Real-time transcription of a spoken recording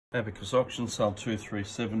Abacus auction sale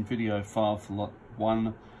 237, video file for lot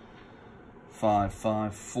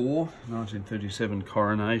 1554, 1937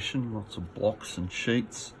 Coronation. Lots of blocks and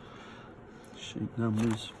sheets, sheet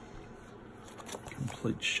numbers,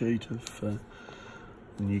 complete sheet of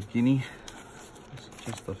New Guinea. Is it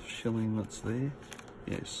just the shilling that's there?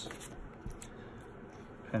 Yes.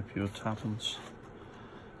 Papua tuppence,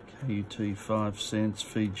 KUT 5 cents,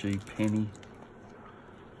 Fiji penny,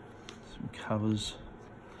 some covers.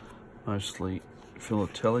 Mostly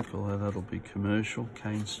philatelic, although that'll be commercial.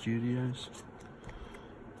 Cayman Studios.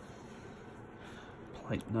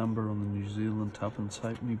 Plate number on the New Zealand tuppence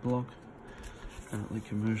halfpenny block. Currently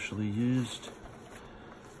commercially used.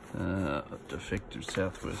 Defective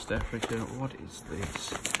Southwest Africa. What is this?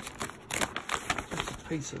 Just a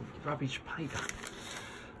piece of rubbish paper.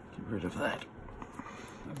 Get rid of that.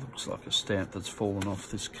 That looks like a stamp that's fallen off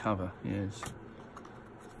this cover. Yes.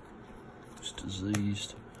 It's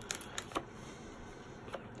diseased.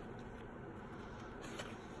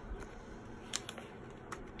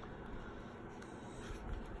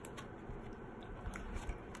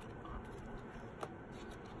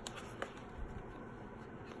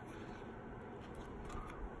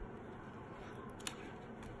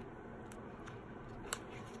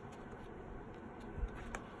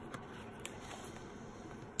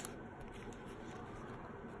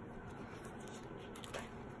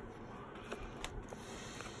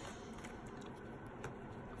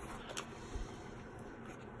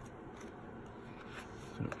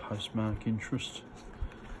 Postmark interest,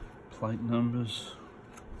 plate numbers.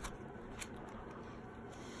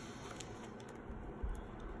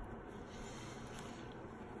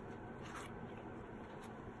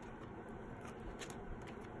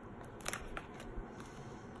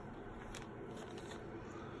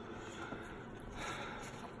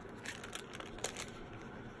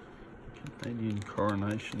 Canadian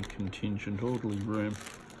Coronation contingent orderly room.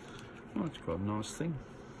 Oh, it's quite a nice thing.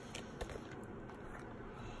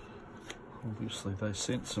 Obviously they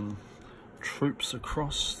sent some troops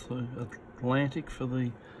across the Atlantic for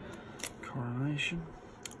the Coronation.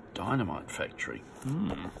 Dynamite factory.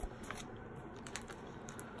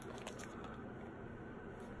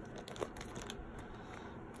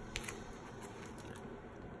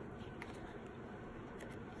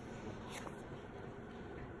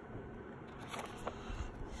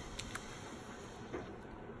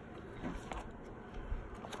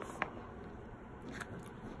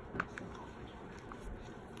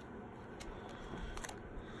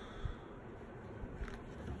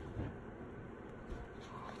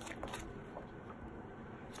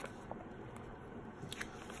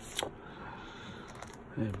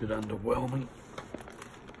 Yeah, a bit underwhelming.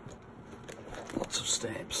 Lots of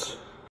stamps.